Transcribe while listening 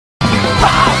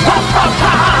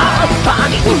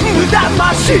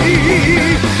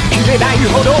れない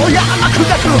ほど山砕く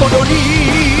ほどに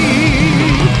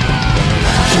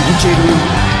信じる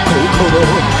心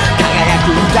輝く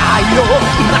んだよ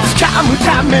今掴む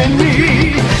ため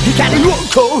に光を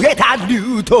超えた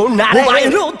竜となれお前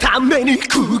のために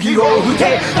釘を打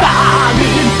てバーミン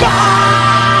バー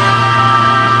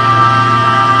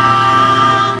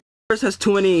has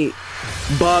too many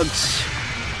bugs.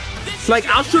 Like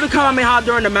I'll shoot a Kamehameha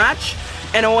during the match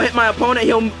and it will hit my opponent,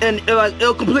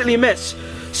 it'll completely miss.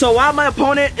 So while my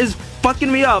opponent is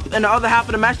fucking me up in the other half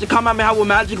of the match, the Kamehameha will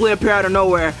magically appear out of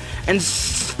nowhere and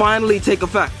finally take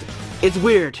effect. It's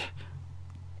weird.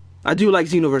 I do like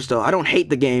Xenoverse though. I don't hate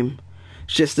the game.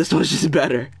 It's just this one's just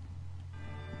better.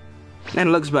 And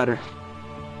it looks better.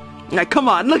 Like come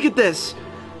on, look at this.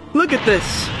 Look at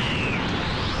this.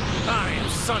 I am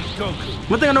Son Goku.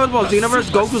 One thing I know about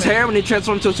Xenoverse, Goku's hair when he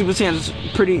transforms into a Super Saiyan is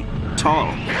pretty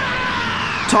tall.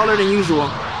 Taller than usual.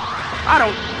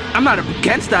 I'm not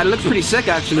against that. It looks pretty sick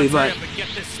actually, but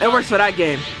it works for that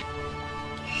game.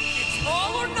 It's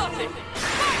all or nothing.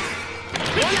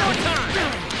 One more time.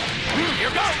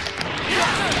 Here goes.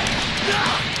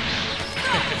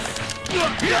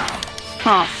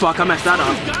 Oh fuck, I messed that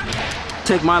up.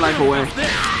 Take my life away.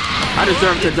 I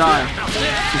deserve to die.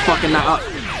 You fucking that up.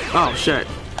 Oh shit.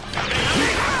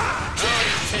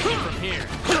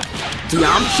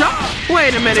 Yamcha?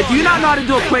 Wait a minute, do you not know how to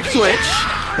do a quick switch?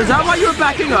 Is that why you were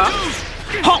backing up?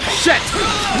 Oh shit!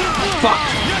 Fuck.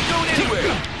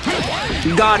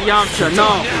 God, Yamcha,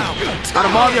 no. Out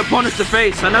of all the opponents to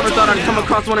face, I never thought I'd come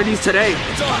across one of these today.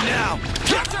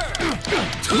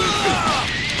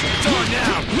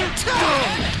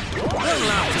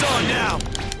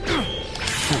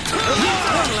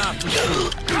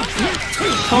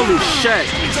 Holy shit.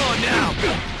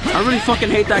 I really fucking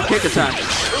hate that kick attack.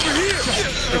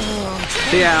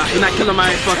 Yeah, you're not killing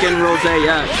my fucking Rose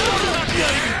yet.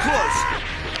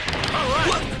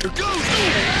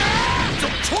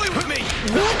 Don't toy with me.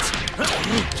 What?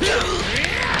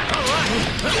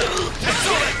 I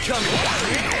saw that coming.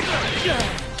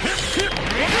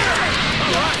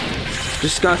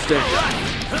 Disgusting.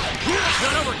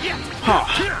 Huh.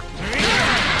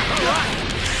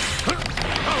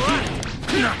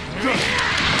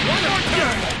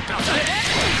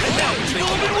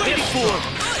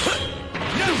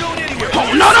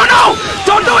 Oh, no, no, no!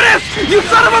 Don't do this! You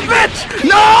son of a bitch!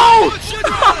 No!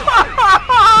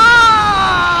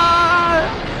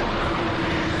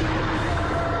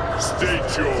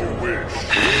 State your wish.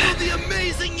 The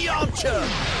amazing Yamcha.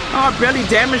 Oh, I barely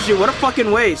damaged you. What a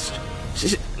fucking waste.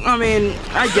 I mean,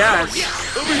 I guess.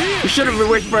 You should have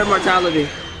wished for immortality.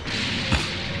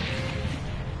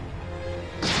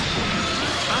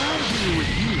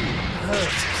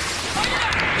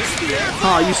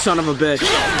 Oh, you son of a bitch.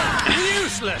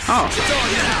 Useless. Oh.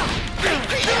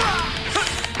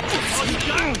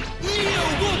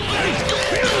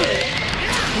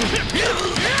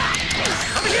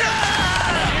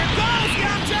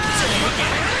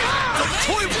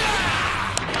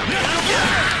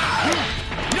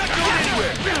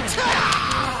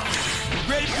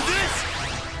 Ready for this?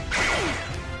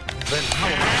 Then how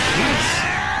about this?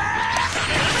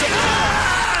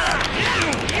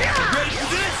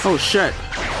 Oh shit.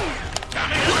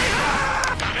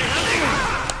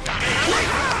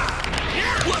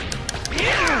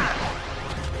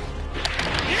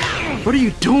 What are you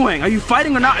doing? Are you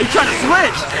fighting or not? Are you trying to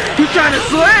switch? You trying to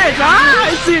switch? Ah,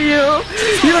 I see you.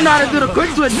 You don't know how to do the quick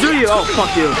switch, do you? Oh,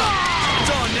 fuck you.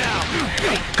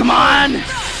 Come on.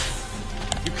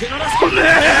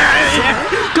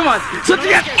 Come on, switch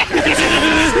again.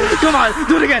 Come on,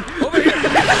 do it again.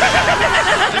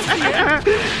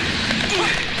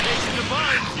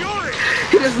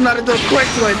 He doesn't know how to do a quick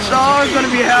switch. Oh, it's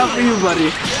gonna be hell for you,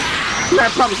 buddy.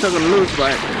 I'm probably still gonna lose,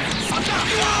 but.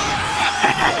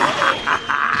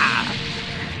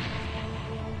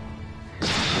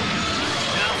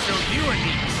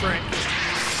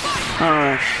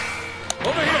 Alright.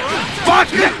 Fuck!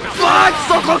 Fuck!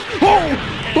 So close! Oh!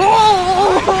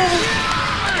 Oh!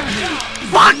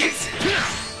 Fuck!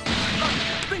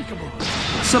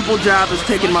 Simple jab is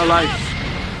taking my life.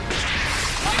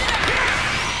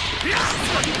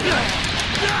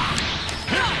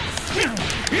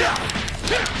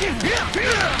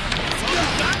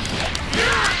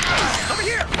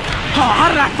 Oh, how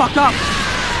did I fuck up?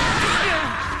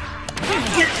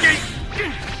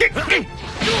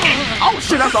 Oh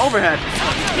shit, that's the overhead.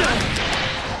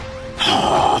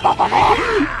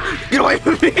 Get away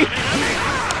from me.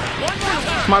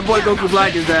 My boy Goku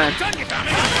Black is dead.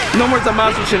 No more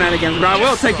Zamasu shenanigans, but I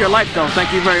will take your life though.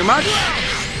 Thank you very much.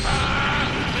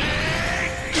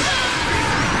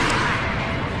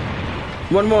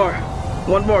 One more.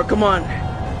 One more, come on.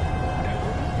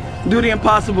 Do the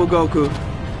impossible, Goku.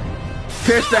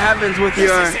 Pierce the heavens with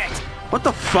your... What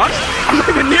the fuck? I'm not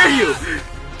even near you.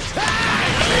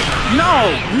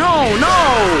 No, no,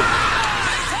 no.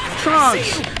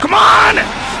 Trunks, come on.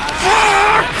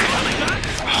 Fuck.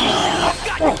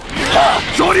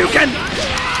 Shoryuken.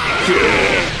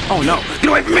 Oh no, get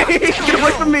away from me. Get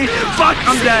away from me. Fuck,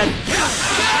 I'm dead.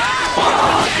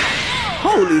 Fuck.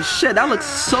 Holy shit, that looks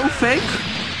so fake.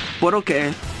 But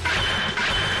okay.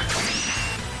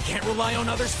 Can't rely on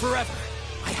others forever.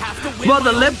 I have to win. Well,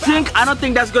 the lip sync, I don't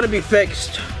think that's gonna be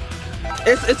fixed.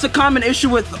 It's a common issue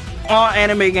with all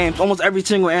anime games, almost every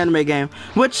single anime game.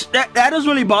 Which that doesn't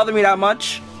really bother me that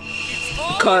much,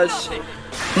 because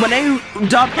when they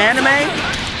dub anime,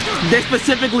 they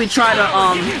specifically try to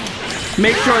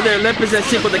make sure their lip is in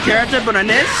sync with the character. But on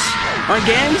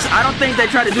games, I don't think they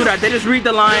try to do that. They just read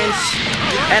the lines,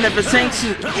 and if it syncs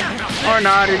or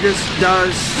not, it just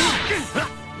does.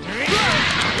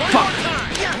 Fuck.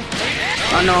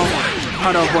 I know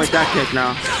how to avoid that kick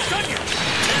now.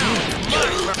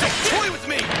 Toy with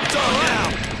me. Done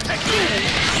now.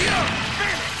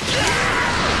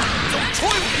 Don't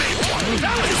toy with me.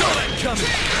 That was all that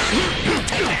coming.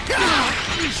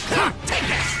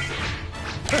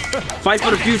 Fight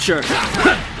for the future.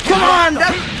 Come on! Come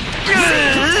on!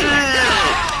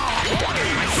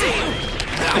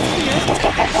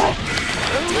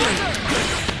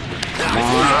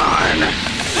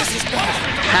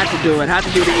 Had to do it. Had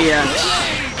to do the EX.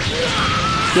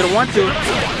 Didn't want to.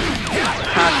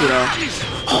 Had to though.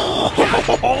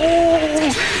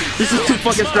 This is too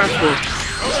fucking stressful.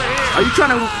 Are you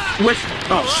trying to wish?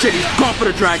 Oh shit! He's going for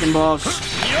the Dragon Balls.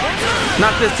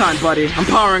 Not this time, buddy. I'm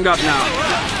powering up now.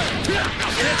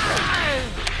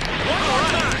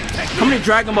 How many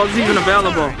Dragon Balls is even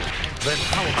available?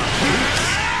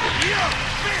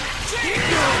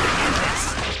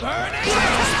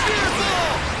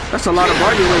 That's a lot of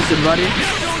body wasted, buddy.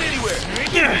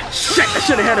 Yeah, shit, I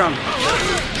should have hit him.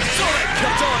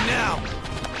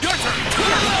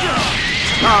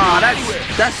 Ah,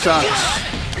 that sucks.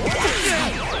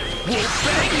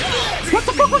 What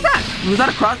the fuck was that? Was that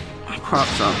a crop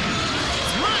up?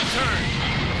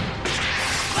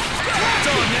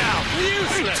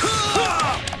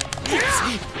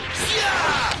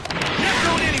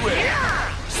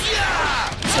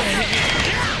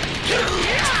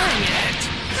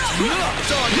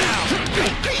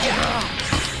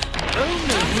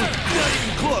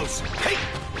 Close. Hey.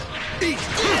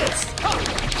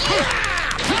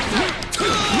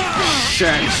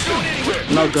 Shit.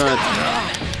 No good.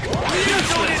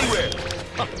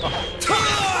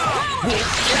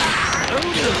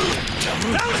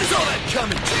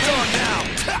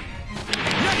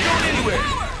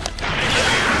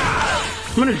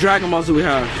 How many Dragon Balls do we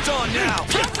have? It's on now.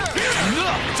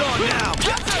 It's on now.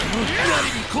 Not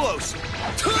even close.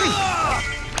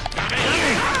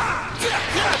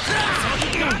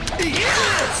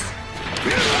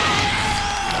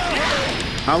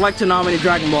 I'd like to know how many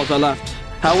Dragon Balls are left.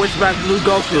 I wish back Blue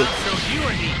Goku.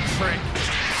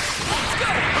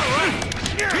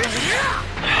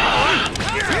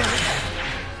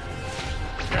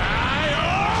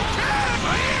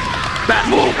 Bad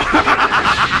move!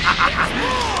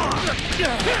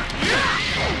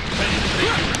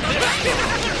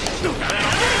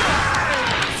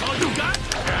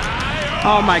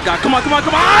 Oh my god, come on, come on,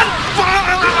 come on!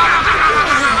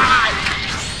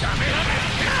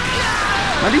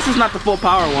 Now this is not the full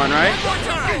power one, right?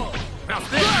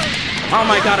 Oh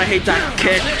my god, I hate that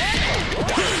kick.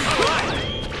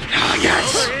 Oh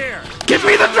yes! Give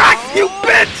me the dragon, you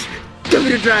bitch! Give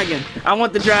me the dragon. I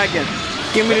want the dragon.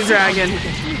 Give me the dragon.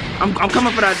 I'm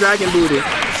coming for that dragon booty.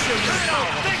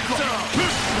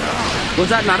 Was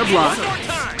that not a block?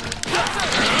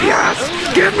 Yes!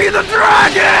 Give me the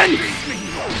dragon!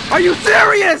 Are you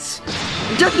serious?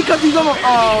 Just because he's almost...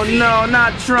 Oh no,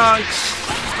 not Trunks.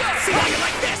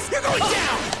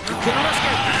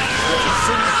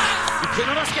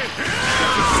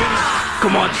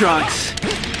 Come on, Trunks.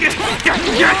 Yes!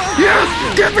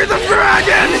 Give me the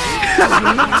dragon!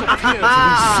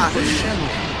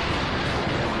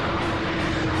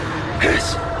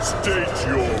 Yes.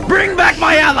 Bring back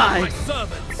my ally!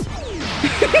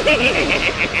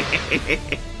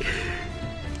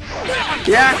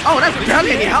 Yeah. Oh, that's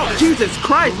barely any help. Jesus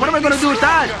Christ. What am I going to do with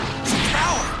that?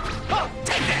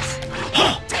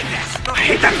 I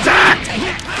hate that attack.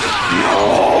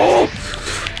 No.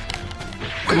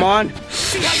 Come on.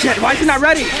 Shit. Why is he not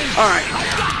ready? All right.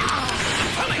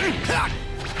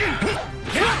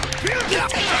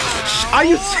 Are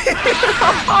you serious?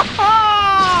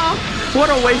 What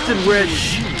a wasted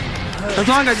bridge. As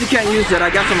long as you can't use it, I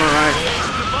guess I'm alright.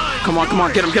 Come on, come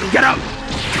on, get him, get him, get him!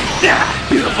 Yeah,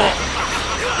 beautiful!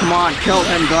 Come on, kill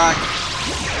him, Black.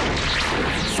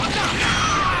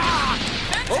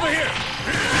 Over here.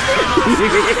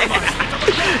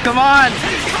 Come on!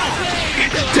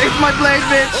 Taste my blade,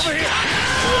 bitch! Over here.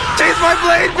 Taste my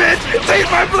blade, bitch!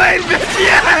 Taste my blade, bitch!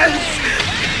 Yes!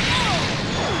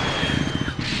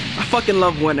 I fucking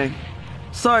love winning.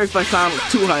 Sorry if I sound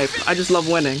too hype. I just love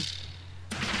winning.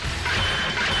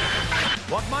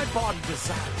 What my body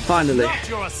desires. Finally. Not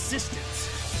your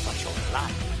assistance, but your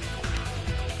life.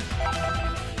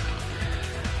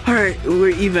 Alright, we're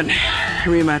even.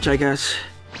 Rematch, I guess.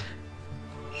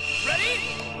 Ready?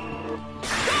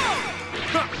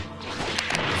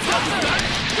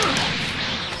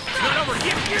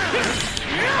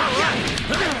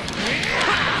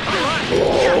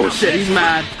 Oh shit, he's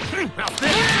mad.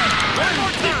 One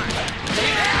more time.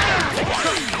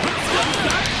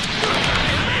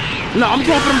 No, I'm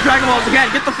going for them Dragon Balls again.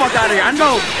 Get the fuck out of here. I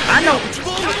know.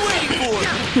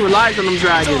 He relies on them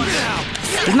dragons.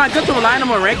 It's not good to rely on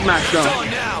them on ranked match though.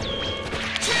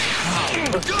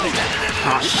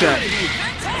 Oh shit.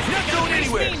 Not going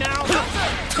anywhere.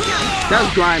 That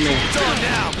was grimy.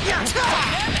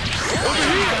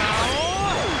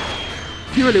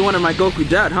 He really wanted my Goku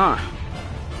dead, huh?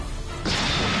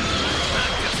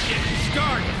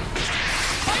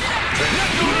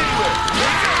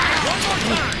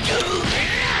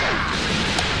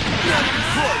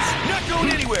 Not going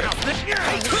anywhere.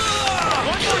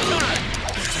 One more time.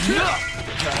 Not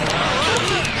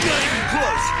even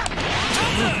close.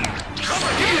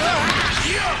 Over here.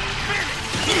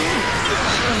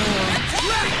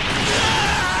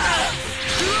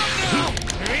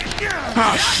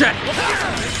 Oh shit.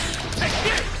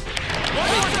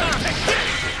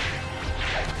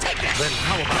 Then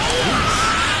how about this?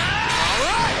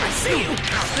 Alright, I see you.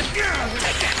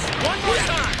 Take this. One more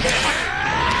time.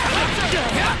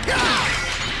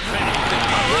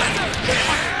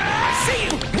 I see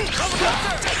you.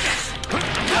 Take this.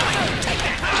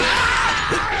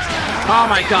 Oh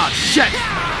my god, shit. Take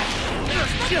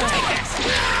this.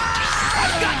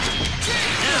 I've got you.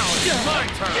 Now it's my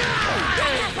turn.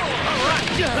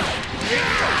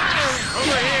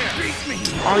 Over here.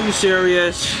 Are you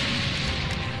serious?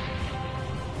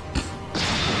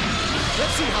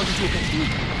 Let's see how you do against me.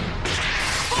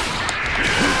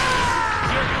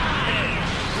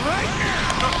 Right?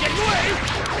 Not getting away.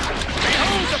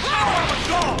 Behold the power of a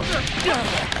god.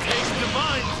 Taste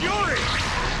divine fury.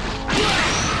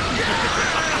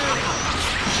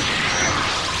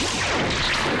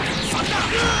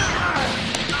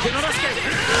 You cannot escape.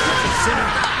 Sinner.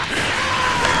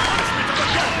 Punishment of the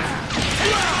gods.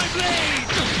 My blade.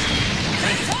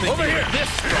 Over here.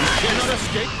 This cannot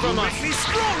escape from us. Make me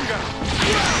stronger.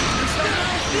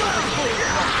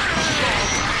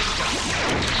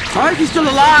 How is he still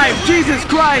alive? Jesus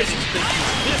Christ!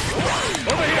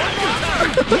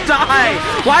 Die!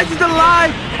 Why is he still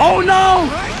alive? Oh no!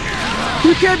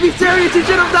 You can't be serious, he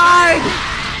should have died!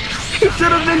 He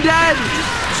should have been dead!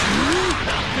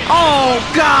 Oh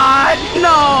god,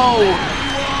 no!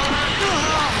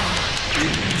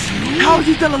 How is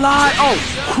he still alive? Oh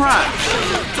crap!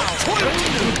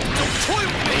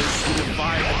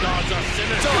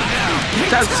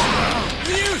 That's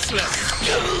useless.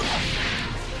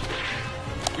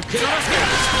 You cannot escape.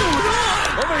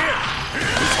 Over here.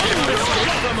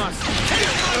 From us.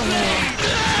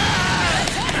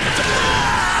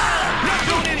 Not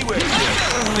going anywhere.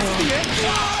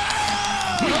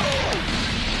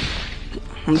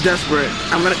 I'm desperate.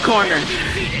 I'm in a corner.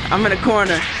 I'm in a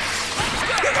corner.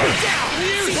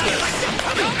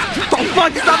 Oh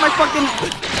fuck, it's not my fucking...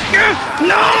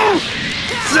 No!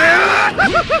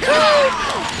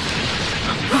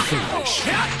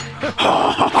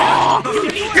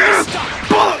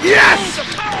 Yes!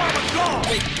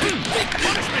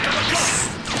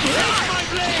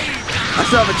 I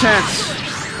still have a chance.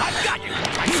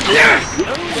 Yes!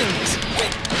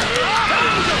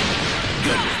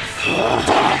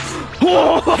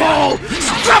 Oh,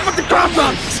 stop with the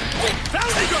cross-ups!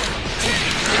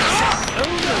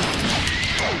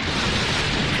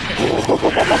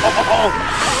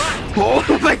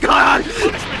 Oh my god!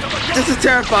 This is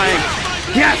terrifying.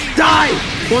 Yes, die!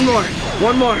 One more.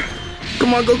 One more.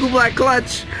 Come on, Goku Black,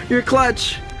 clutch. You're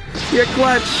clutch. You're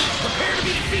clutch. Prepare to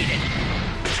be defeated.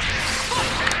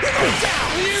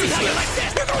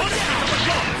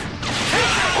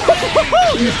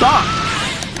 You thought.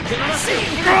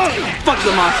 Fuck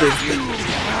the monster.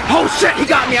 Oh shit, he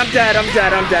got me. I'm dead. I'm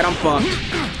dead. I'm dead. I'm fucked.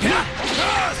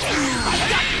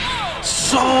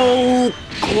 So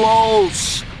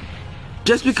close.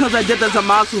 Just because I did the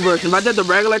Zamasu version. If I did the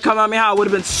regular Kamehameha, I would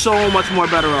have been so much more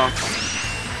better off.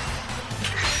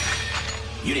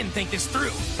 You didn't think this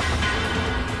through.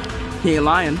 He ain't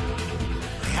lying.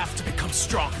 I have to become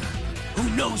stronger. Who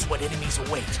knows what enemies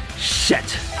await?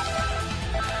 Shit.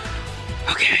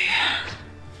 Okay.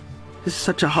 This is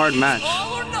such a hard match.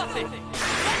 All or nothing.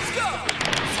 Let's go.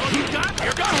 All you got?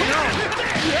 Here goes.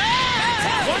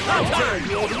 One more time.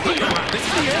 This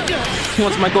is the end. He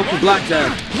wants my Goku Black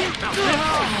dead. Here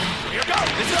goes.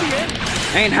 This is the end.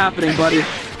 Ain't happening, buddy. Now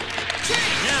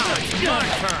it's my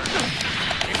turn.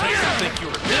 I didn't think you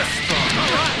were this strong. All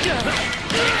right.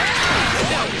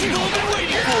 You've all been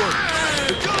waiting for it.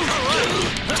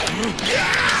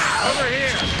 Over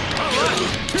here. All right.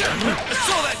 I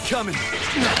saw that coming.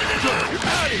 You're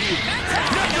out of here.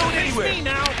 You're not going anywhere. Me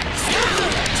now.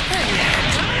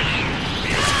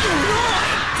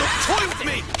 Don't toy with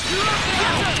me.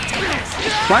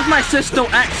 Why is my sis still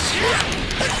X?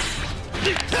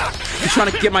 He's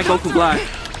trying to get my Goku Black.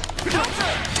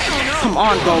 Come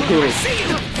on, Goku.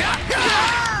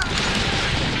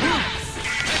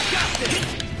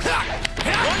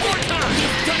 One more time.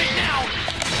 You've done it now.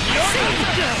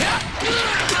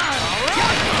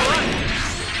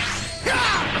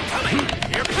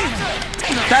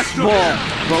 That's bull,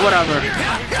 but whatever.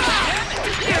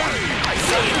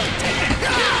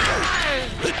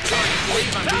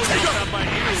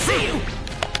 See you.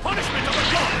 Punishment of the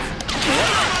gods.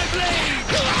 My blade.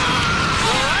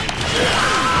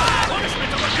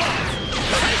 Punishment of the gods.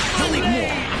 Only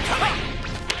more. I'm coming.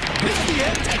 This is the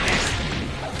end. Take this.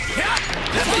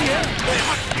 This is the end.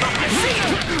 See you.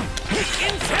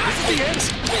 Inside. This is the end.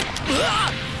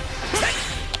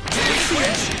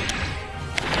 Switch.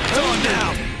 Done now.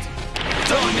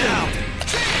 Done now.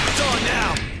 Done now.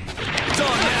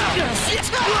 Done now.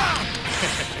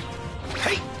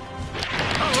 Hey.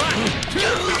 All right.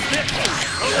 Over here.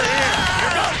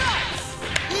 Here goes.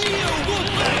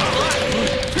 All right.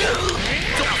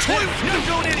 Don't toy with me. You're not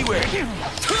going anywhere.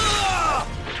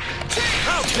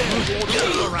 Out there.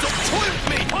 Don't toy with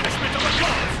me. Punishment of the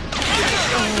gods.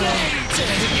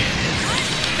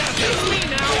 That's me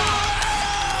now.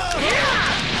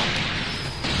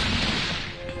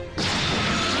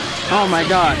 Oh my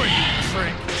god.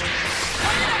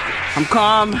 I'm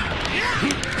calm.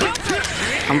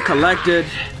 I'm collected.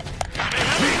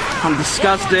 I'm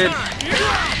disgusted.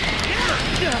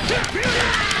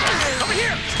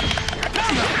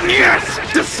 Yes!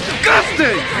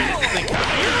 Disgusting!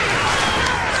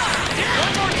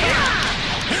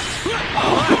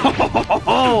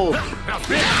 Oh!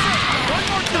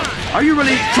 Are you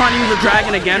really trying to use a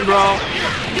dragon again, bro?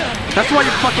 That's why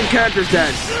your fucking character's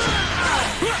dead.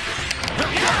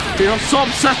 Dude, I'm so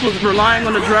obsessed with relying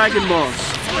on the Dragon Balls.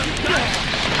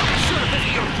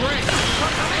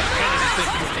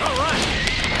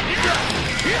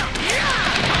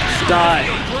 Die.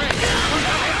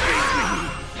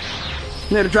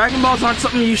 Yeah, the Dragon Balls aren't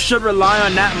something you should rely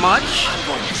on that much.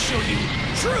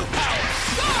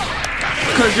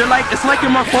 Because you're like, it's like you're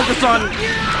more focused on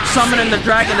summoning the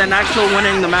dragon than actual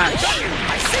winning the match.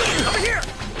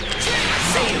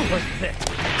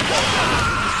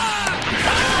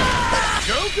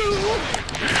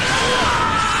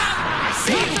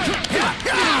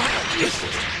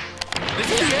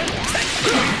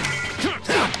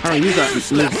 I don't use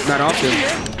that often.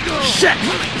 Shit!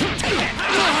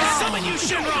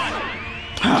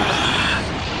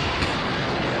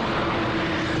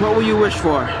 What will you wish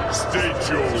for? State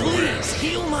your Please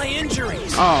heal my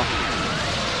injuries. Oh,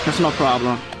 that's no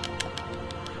problem.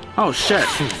 Oh shit!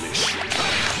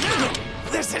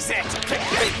 This is it.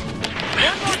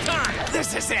 One more time.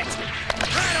 This is it.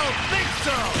 I don't think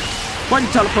so. Why'd you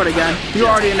teleport again? You're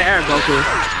already in the air, Goku.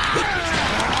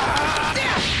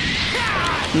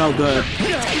 No good.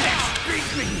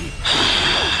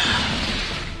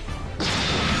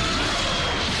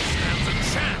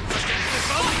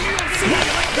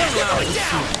 You're going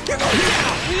down! You're going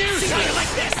down! See how you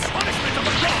like this? Punishment of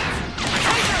the gods!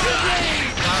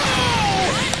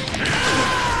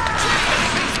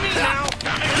 Face me now!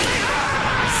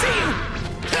 See you!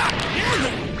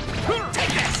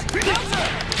 Take this!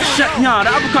 Shit, nah, the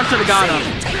uppercut should have got him.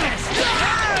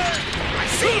 I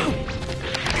see you!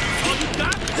 All you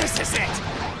got? This is it!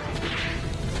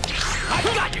 I've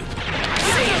got you!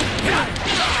 See you!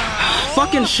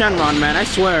 Fucking Shenron, man, I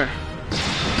swear.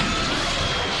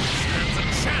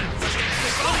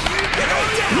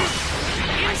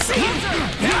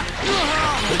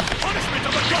 Punishment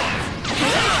of the gods!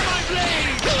 My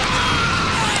blade!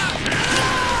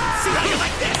 See how you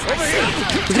like this? Over here!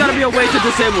 There's gotta be a way to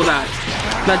disable that.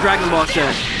 That Dragon Ball shit.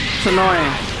 It's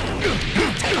annoying.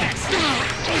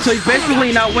 So he's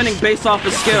basically not winning based off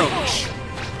his skill.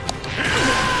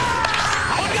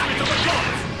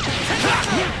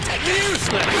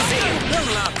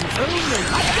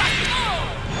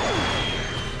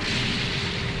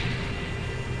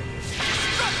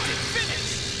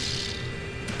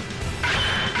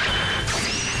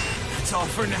 That's all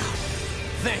for now.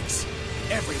 Thanks,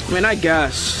 everyone. I mean, I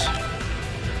guess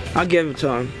I'll give it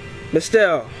to him, but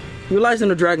still, utilizing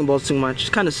the Dragon Balls too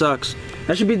much kind of sucks.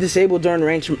 That should be disabled during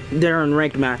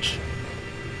ranked match.